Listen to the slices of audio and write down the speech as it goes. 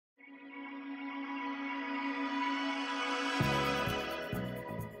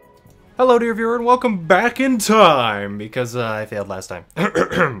Hello, dear viewer, and welcome back in time, because I failed last time.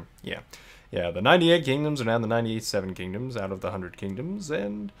 Yeah. Yeah, the 98 kingdoms are now the 98 kingdoms out of the 100 kingdoms,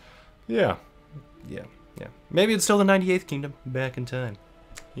 and yeah. Maybe it's still the 98th kingdom back in time.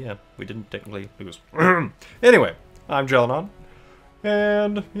 Yeah, we didn't technically lose. Anyway, I'm Jelenon,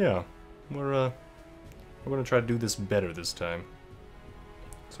 and yeah, we're gonna try to do this better this time.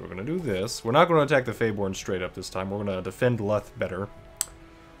 So we're gonna do this. We're not gonna attack the Faeborn straight up this time. We're gonna defend Luth better.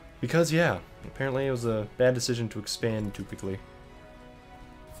 Because, yeah, apparently it was a bad decision to expand too quickly.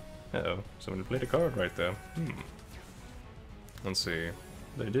 Uh-oh, somebody played a card right there. Let's see.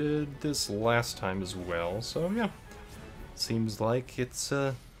 They did this last time as well, so yeah. Seems like it's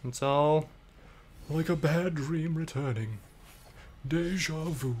all like a bad dream returning. Deja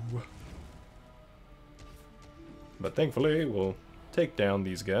vu. But thankfully, we'll take down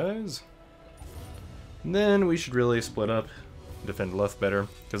these guys. And then we should really split up. Defend Luth better.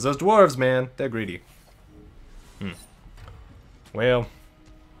 Because those dwarves, man, they're greedy. Well,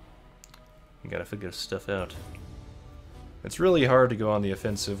 you gotta figure stuff out. It's really hard to go on the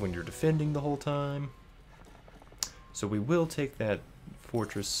offensive when you're defending the whole time. So we will take that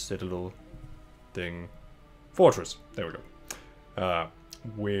fortress citadel thing. Fortress! There we go.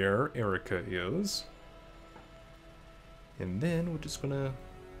 Where Erica is. And then we're just gonna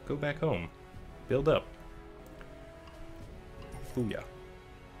go back home. Build up. Booyah.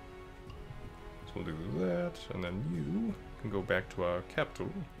 So we'll do that, and then you can go back to our capital.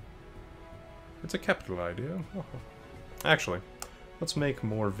 It's a capital idea. Actually, let's make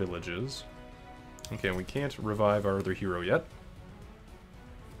more villages. Okay, we can't revive our other hero yet.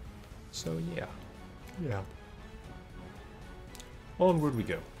 So yeah. Onward we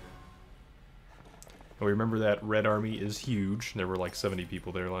go. And we remember that red army is huge. There were like 70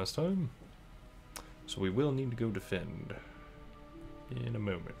 people there last time. So we will need to go defend. In a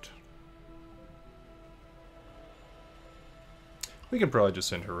moment. We can probably just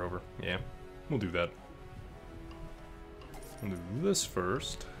send her over. Yeah, we'll do that. We'll do this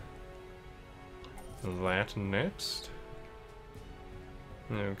first. That next.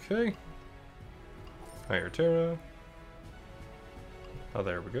 Okay. Higher Terra. Oh,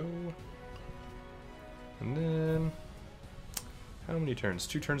 there we go. And then... how many turns?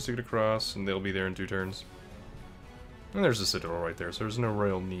 2 turns to get across, and they'll be there in 2 turns. And there's a citadel right there, so there's no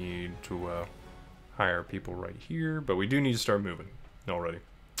real need to hire people right here, but we do need to start moving already.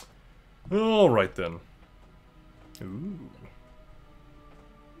 Alright then. Ooh.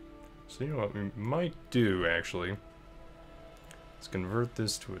 So you know what we might do, actually, is convert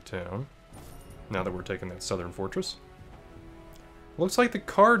this to a town, now that we're taking that southern fortress. Looks like the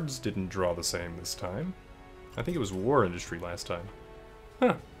cards didn't draw the same this time. I think it was war industry last time.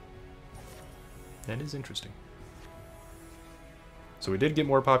 Huh. That is interesting. So we did get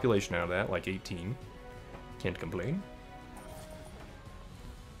more population out of that, like 18. Can't complain.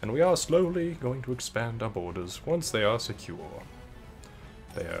 And we are slowly going to expand our borders once they are secure.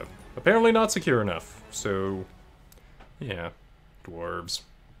 They are apparently not secure enough, so... yeah, dwarves.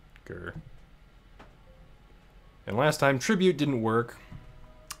 Grr. And last time, tribute didn't work.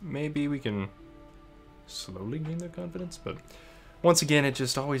 Maybe we can slowly gain their confidence, but... once again, it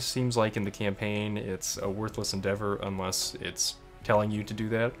just always seems like in the campaign, it's a worthless endeavor unless it's telling you to do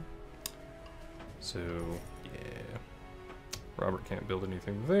that. So, yeah. Robert can't build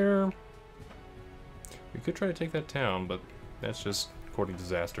anything there. We could try to take that town, but that's just courting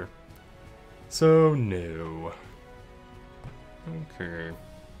disaster. So, no. Okay.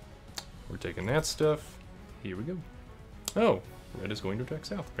 We're taking that stuff. Here we go. Oh, red is going to attack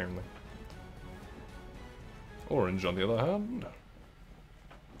south, apparently. Orange, on the other hand.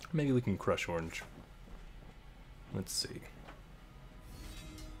 Maybe we can crush orange. Let's see.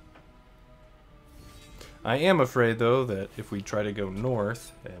 I am afraid, though, that if we try to go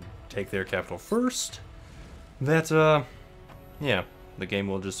north and take their capital first, that, yeah, the game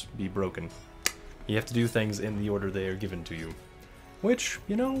will just be broken. You have to do things in the order they are given to you. Which,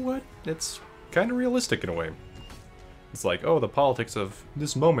 you know what? It's kind of realistic in a way. It's like, oh, the politics of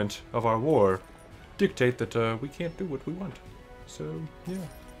this moment of our war dictate that we can't do what we want. So, yeah.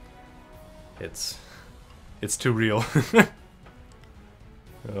 It's too real.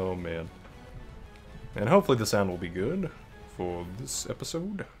 Oh, man. And hopefully the sound will be good for this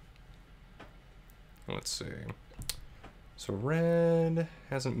episode. Let's see. So red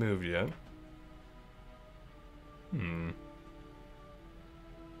hasn't moved yet.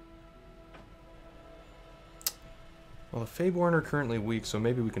 Well, the Faeborn are currently weak, so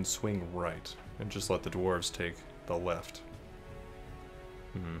maybe we can swing right and just let the dwarves take the left.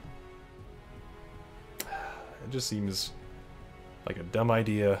 It just seems Like a dumb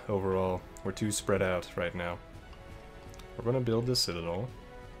idea overall. We're too spread out right now. We're gonna build this citadel.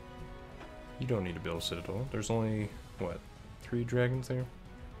 You don't need to build a citadel. There's only, what, 3 dragons there?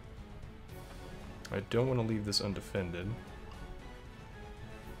 I don't want to leave this undefended.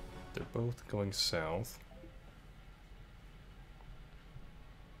 They're both going south.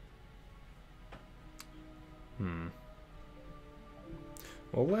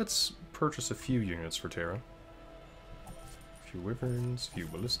 Well, let's purchase a few units for Terra. A few wyverns, a few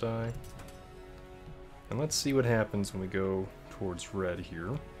ballistae. And let's see what happens when we go towards red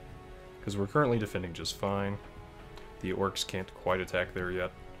here. Because we're currently defending just fine. The orcs can't quite attack there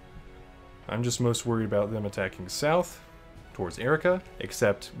yet. I'm just most worried about them attacking south, towards Erica,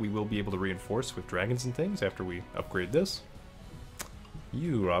 except we will be able to reinforce with dragons and things after we upgrade this.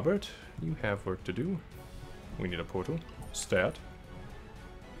 You, Robert, you have work to do. We need a portal. Stat.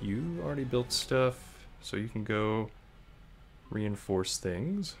 You already built stuff, so you can go reinforce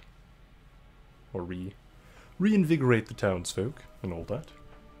things. Or reinvigorate the townsfolk and all that.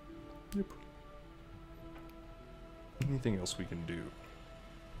 Yep. Anything else we can do?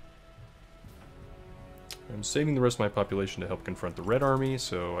 I'm saving the rest of my population to help confront the Red Army,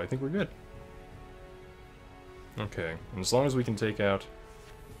 so I think we're good. Okay, and as long as we can take out...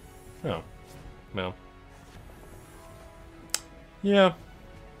 Oh. Well. Yeah.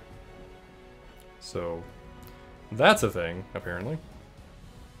 So, that's a thing, apparently.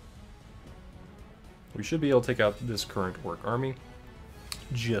 We should be able to take out this current orc army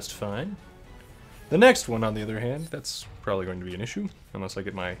just fine. The next one, on the other hand, that's probably going to be an issue, unless I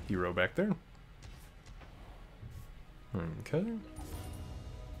get my hero back there. Okay.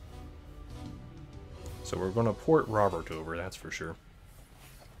 So we're going to port Robert over, that's for sure.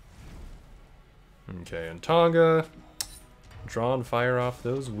 Okay, and Tonga. Draw and fire off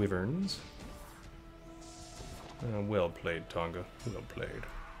those wyverns. Well played, Tonga. Well played.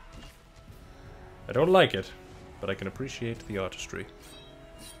 I don't like it, but I can appreciate the artistry.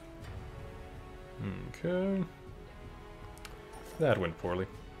 Okay. That went poorly.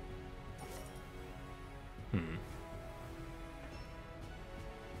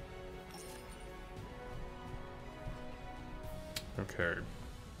 Okay.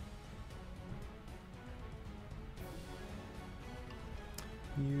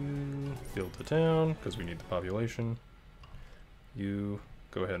 You build the town, because we need the population. You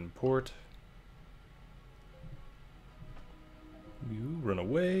go ahead and port. You run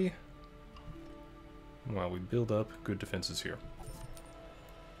away while we build up good defenses here.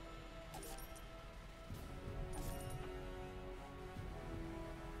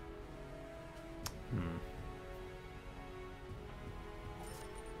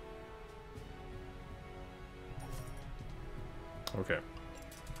 Okay.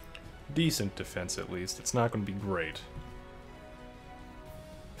 Decent defense, at least. It's not going to be great.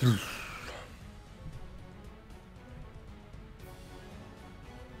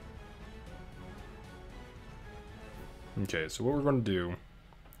 Okay, so what we're going to do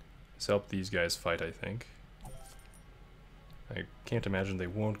is help these guys fight, I think. I can't imagine they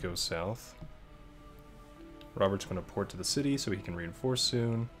won't go south. Robert's going to port to the city so he can reinforce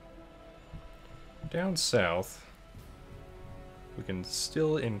soon. Down south, we can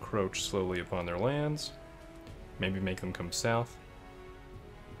still encroach slowly upon their lands. Maybe make them come south.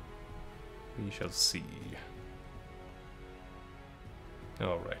 We shall see.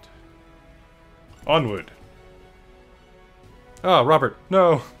 Alright. Onward! Ah, Robert,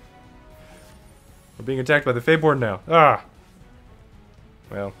 no! We're being attacked by the Feyborn now. Ah!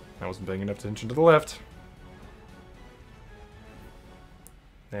 Well, I wasn't paying enough attention to the left.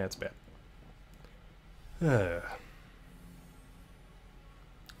 That's bad. I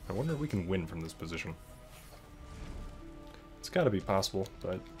wonder if we can win from this position. It's gotta be possible,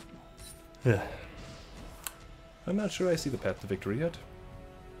 but... I'm not sure I see the path to victory yet.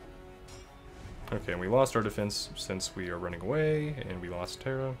 Okay, and we lost our defense since we are running away, and we lost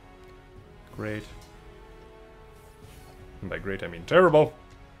Terra. Great. And by great, I mean terrible!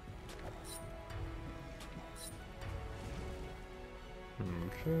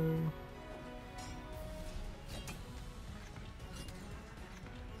 Okay...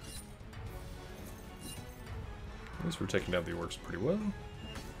 At least we're taking down the orcs pretty well.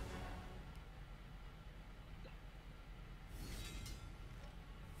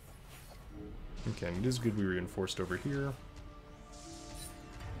 Okay, and it is good we reinforced over here.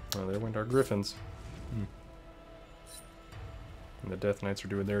 Oh, there went our griffins. And the Death Knights are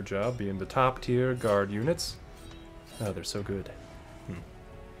doing their job, being the top tier guard units. Oh, they're so good.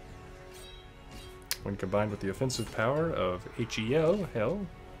 When combined with the offensive power of HEL,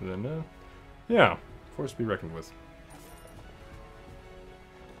 then, yeah, force to be reckoned with.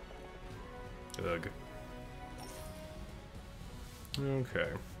 Ugh. Okay.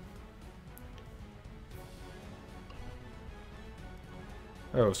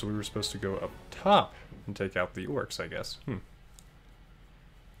 Oh, so we were supposed to go up top and take out the orcs, I guess.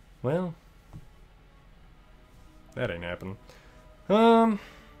 Well, that ain't happening. What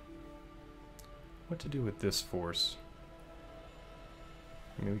to do with this force?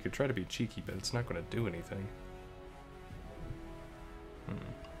 I mean, we could try to be cheeky, but it's not going to do anything.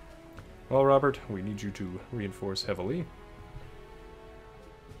 Well, Robert, we need you to reinforce heavily.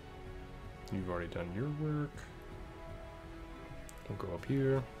 You've already done your work. We'll go up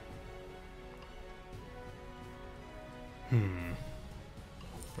here. We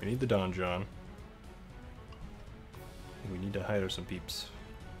need the donjon. We need to hire some peeps.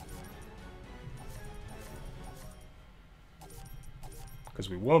 Because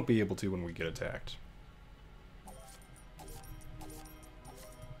we won't be able to when we get attacked.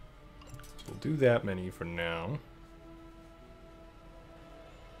 So we'll do that many for now.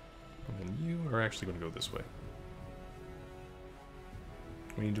 And then you are actually going to go this way.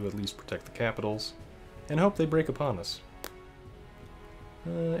 We need to at least protect the capitals and hope they break upon us.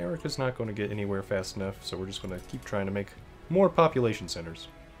 Erica's not going to get anywhere fast enough, so we're just going to keep trying to make more population centers.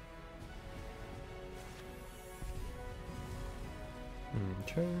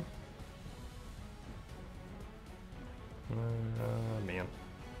 Okay. Man.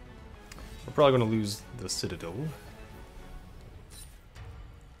 We're probably going to lose the Citadel.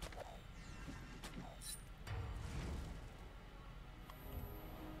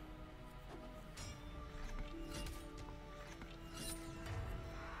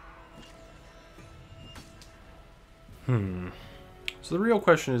 So the real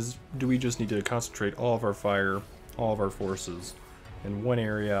question is, do we just need to concentrate all of our fire, all of our forces in one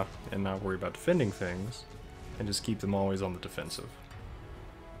area and not worry about defending things, and just keep them always on the defensive?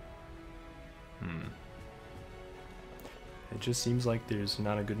 It just seems like there's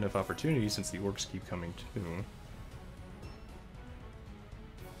not a good enough opportunity since the orcs keep coming too.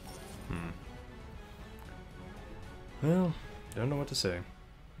 Well, don't know what to say.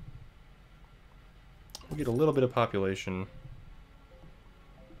 We'll get a little bit of population.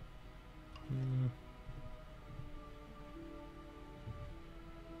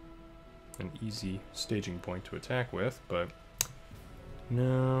 An easy staging point to attack with, but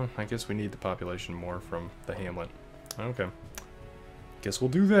no, I guess we need the population more from the hamlet. Okay. Guess we'll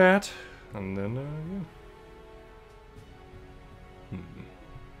do that, and then, yeah.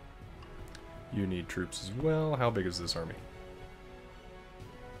 You need troops as well. How big is this army?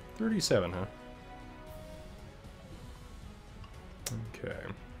 37, huh? Okay.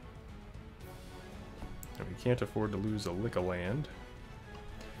 And we can't afford to lose a lick of land.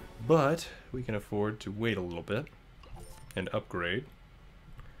 But we can afford to wait a little bit and upgrade.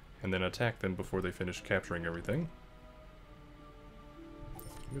 And then attack them before they finish capturing everything.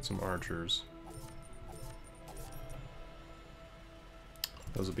 Get some archers.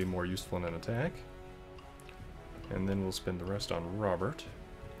 Those will be more useful in an attack. And then we'll spend the rest on Robert.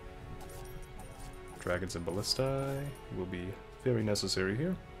 Dragons and ballistae will be very necessary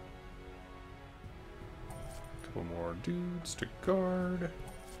here. A couple more dudes to guard.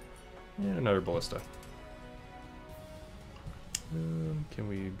 And another ballista. Can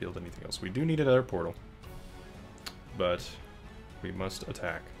we build anything else? We do need another portal. But we must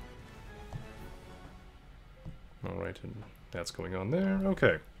attack. Alright, and that's going on there.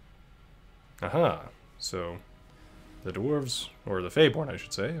 Okay. Aha. So, the dwarves, or the Feyborn I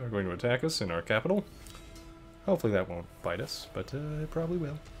should say, are going to attack us in our capital. Hopefully that won't bite us, but it probably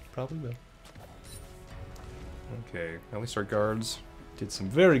will. Probably will. Okay, at least our guards did some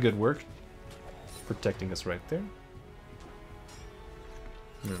very good work protecting us right there.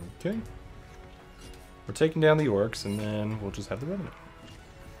 Okay. We're taking down the orcs, and then we'll just have the revenant.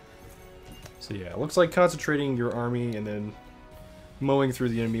 So yeah, it looks like concentrating your army and then mowing through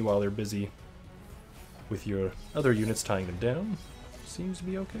the enemy while they're busy with your other units tying them down seems to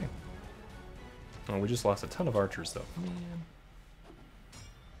be okay. Oh, we just lost a ton of archers, though. Man.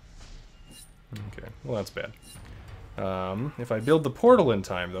 Okay, well that's bad. If I build the portal in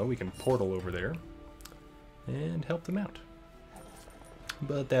time, though, we can portal over there and help them out.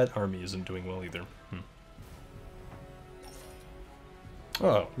 But that army isn't doing well either.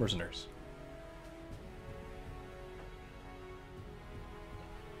 Oh, mercenaries.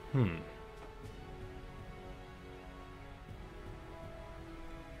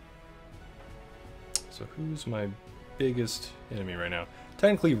 So who's my biggest enemy right now?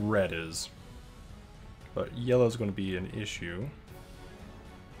 Technically red is, but yellow's going to be an issue.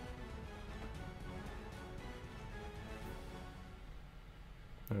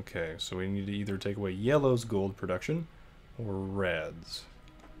 Okay, so we need to either take away yellow's gold production or red's.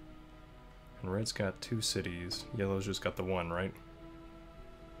 And red's got 2 cities. Yellow's just got the 1, right?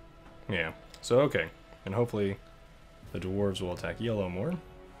 Yeah. So, okay. And hopefully the dwarves will attack yellow more.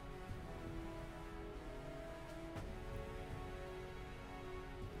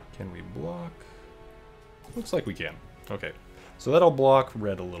 Can we block? Looks like we can. Okay. So that'll block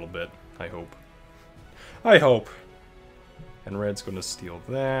red a little bit, I hope. I hope! And red's going to steal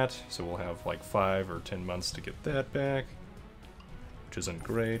that, so we'll have like 5 or 10 months to get that back. Which isn't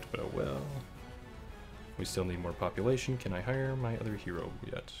great, but oh well. We still need more population. Can I hire my other hero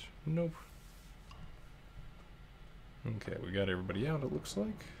yet? Nope. Okay, we got everybody out, it looks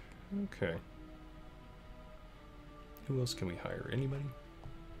like. Okay. Who else can we hire? Anybody?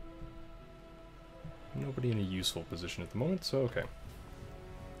 Nobody in a useful position at the moment, so okay.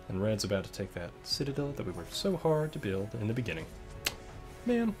 And red's about to take that citadel that we worked so hard to build in the beginning.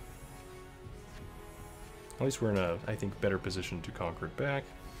 Man. At least we're in a, I think, better position to conquer it back.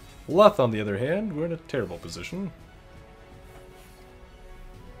 Luth, on the other hand, we're in a terrible position.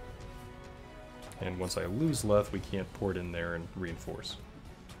 And once I lose Luth, we can't port in there and reinforce.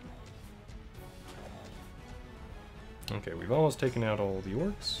 Okay, we've almost taken out all the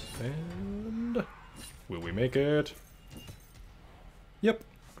orcs, and will we make it? Yep,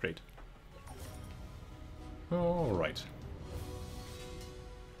 great. Alright.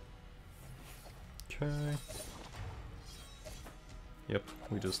 Okay. Yep,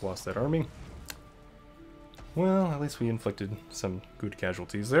 we just lost that army. Well, at least we inflicted some good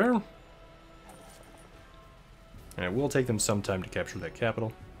casualties there. And it will take them some time to capture that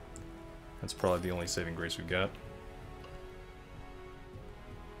capital. That's probably the only saving grace we've got.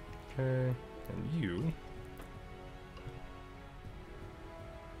 Okay, and you...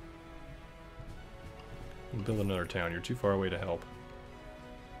 build another town. You're too far away to help.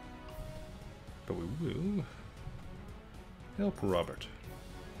 But we will help Robert.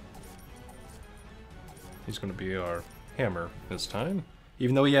 He's going to be our hammer this time,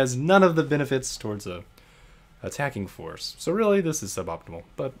 even though he has none of the benefits towards a attacking force. So really, this is suboptimal,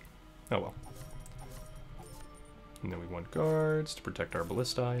 but oh well. And then we want guards to protect our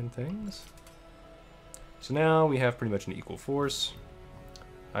ballistae and things. So now we have pretty much an equal force.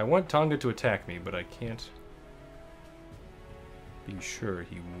 I want Tonga to attack me, but I can't be sure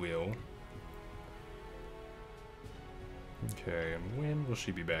he will. Okay, and when will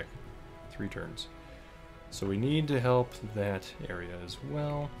she be back? 3 turns. So we need to help that area as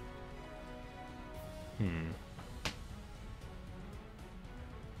well.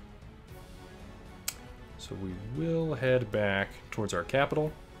 So we will head back towards our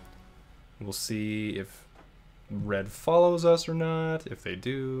capital. We'll see if red follows us or not. If they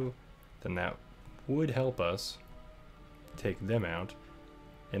do, then that would help us take them out.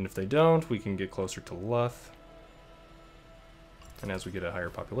 And if they don't, we can get closer to Luth. And as we get a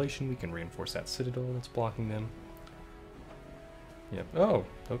higher population, we can reinforce that citadel that's blocking them. Yep. Oh,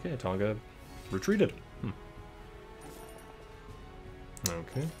 okay, Tonga retreated.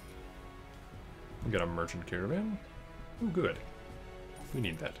 Okay. We got a merchant caravan. Oh, good. We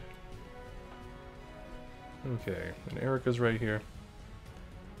need that. Okay, and Erica's right here.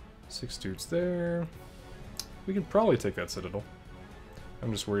 6 dudes there. We can probably take that citadel.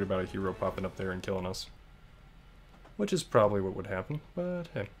 I'm just worried about a hero popping up there and killing us. Which is probably what would happen, but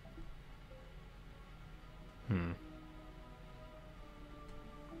hey.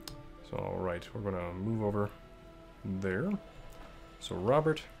 So, alright, we're gonna move over there. So,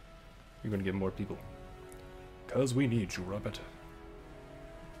 Robert, you're gonna get more people. 'Cause we need you, Robert.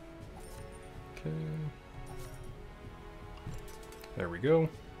 Okay. There we go.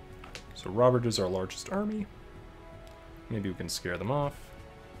 So Robert is our largest army. Maybe we can scare them off.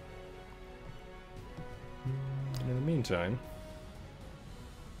 And in the meantime,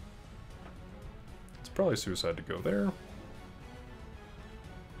 it's probably suicide to go there.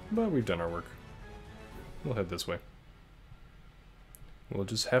 But we've done our work. We'll head this way. We'll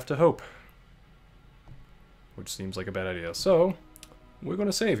just have to hope. Which seems like a bad idea. So, we're going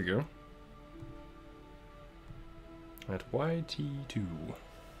to save you. At YT2.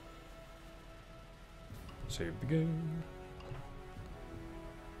 Save the game.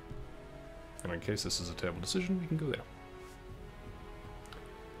 And in case this is a terrible decision, we can go there.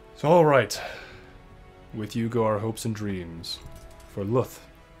 So, alright. With you go our hopes and dreams. For Luth.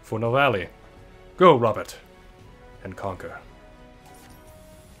 For Novali. Go, Robert. And conquer.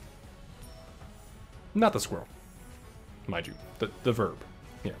 Not the squirrel. Mind you. The verb.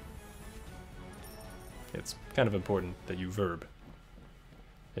 Yeah. It's kind of important that you verb.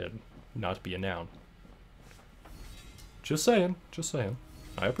 And not be a noun. Just saying. Just saying.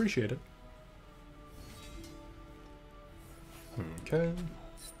 I appreciate it. Okay.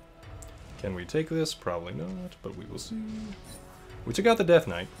 Can we take this? Probably not, but we will see. We took out the Death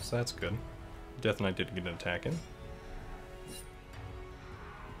Knight, so that's good. Death Knight didn't get an attack in.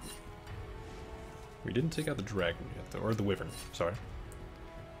 We didn't take out the dragon yet, though, or the wyvern, sorry.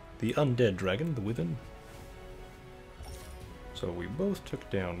 The undead dragon, the wyvern. So we both took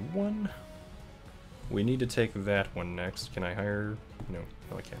down one. We need to take that one next. Can I hire? No,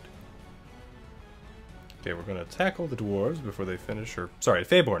 I can't. Okay, we're gonna tackle the dwarves before they finish, or, sorry,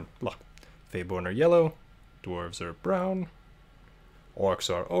 Feyborn, look. Feyborn are yellow, dwarves are brown, orcs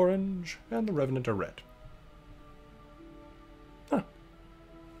are orange, and the revenant are red. Huh.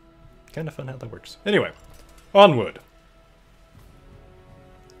 Kind of fun how that works. Anyway, onward.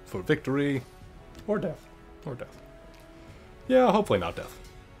 For victory, or death, or death. Yeah, hopefully not death.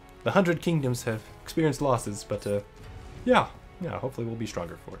 The 100 Kingdoms have experienced losses, but, yeah, hopefully we'll be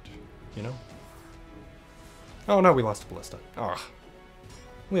stronger for it, you know? Oh no, we lost to Ballista. Ah,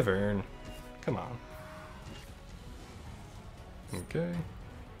 Wyvern. Come on. Okay.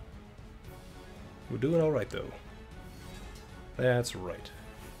 We're doing alright, though. That's right.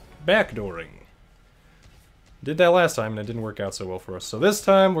 Backdooring. Did that last time, and it didn't work out so well for us. So this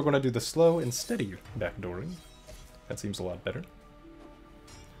time, we're going to do the slow and steady backdooring. That seems a lot better.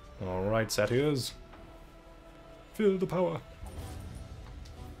 Alright, satyrs. Feel the power.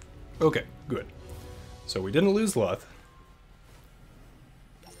 Okay, good. So we didn't lose Luth.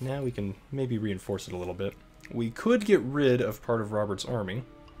 Now we can maybe reinforce it a little bit. We could get rid of part of Robert's army.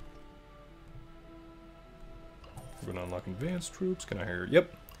 We're going to unlock advanced troops. Can I hire...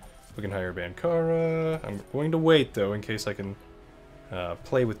 Yep. We can hire Bankara. I'm going to wait, though, in case I can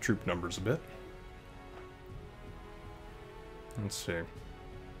play with troop numbers a bit. Let's see.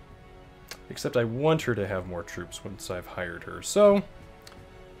 Except I want her to have more troops once I've hired her, so...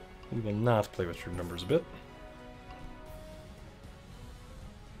 we will not play with troop numbers a bit.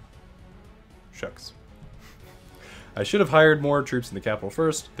 Shucks. I should have hired more troops in the capital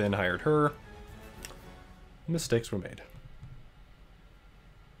first, then hired her. Mistakes were made.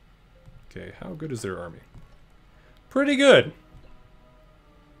 Okay, how good is their army? Pretty good!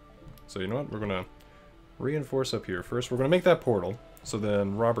 So you know what? We're gonna reinforce up here first. We're gonna make that portal, so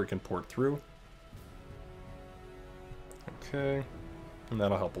then Robert can port through. Okay. And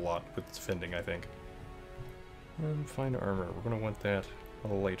that'll help a lot with defending, I think. Fine armor. We're going to want that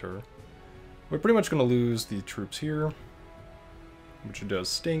later. We're pretty much going to lose the troops here, which does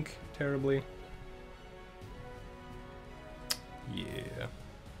stink terribly. Yeah.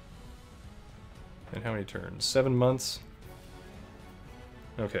 And how many turns? 7 months?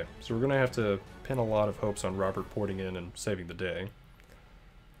 Okay, so we're going to have to pin a lot of hopes on Robert porting in and saving the day.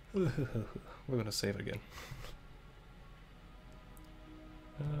 We're going to save it again.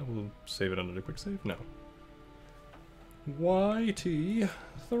 We'll save it under the quick save? No.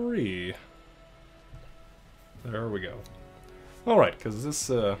 YT3. There we go. Alright, because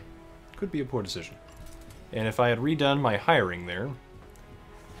this could be a poor decision. And if I had redone my hiring there,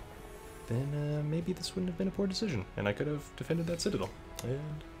 then maybe this wouldn't have been a poor decision, and I could have defended that citadel.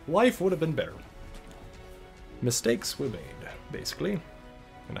 And life would have been better. Mistakes were made, basically,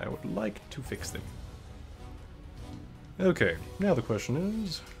 and I would like to fix them. Okay, now the question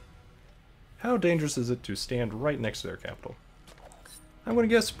is, how dangerous is it to stand right next to their capital? I'm going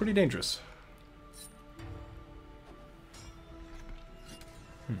to guess pretty dangerous.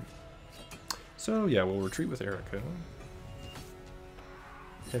 So yeah, we'll retreat with Erica.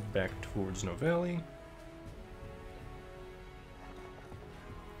 Head back towards Novali.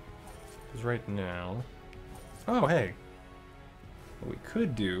 Because right now... Oh, hey! What we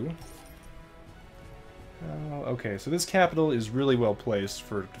could do... okay, so this capital is really well placed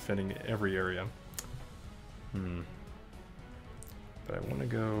for defending every area. But I want to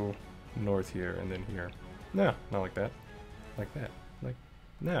go north here and then here. No, not like that. Like that. Like,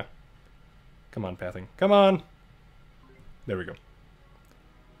 nah. Come on, pathing. Come on! There we go.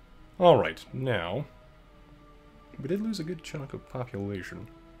 Alright, now... we did lose a good chunk of population.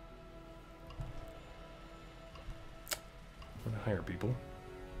 I'm gonna hire people.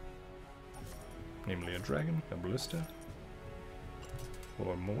 Namely a dragon, a ballista.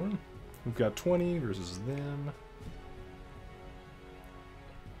 Or more. We've got 20 versus them.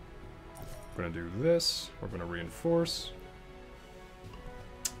 We're gonna do this. We're gonna reinforce.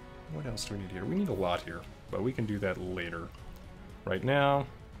 What else do we need here? We need a lot here, but we can do that later. Right now,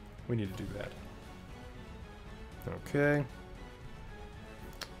 we need to do that. Okay.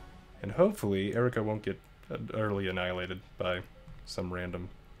 And hopefully, Erica won't get utterly annihilated by some random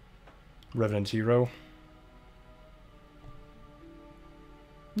Revenant hero.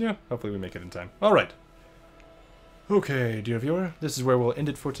 yeah, hopefully we make it in time. All right. Okay, dear viewer, this is where we'll end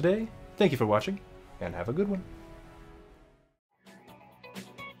it for today. Thank you for watching, and have a good one.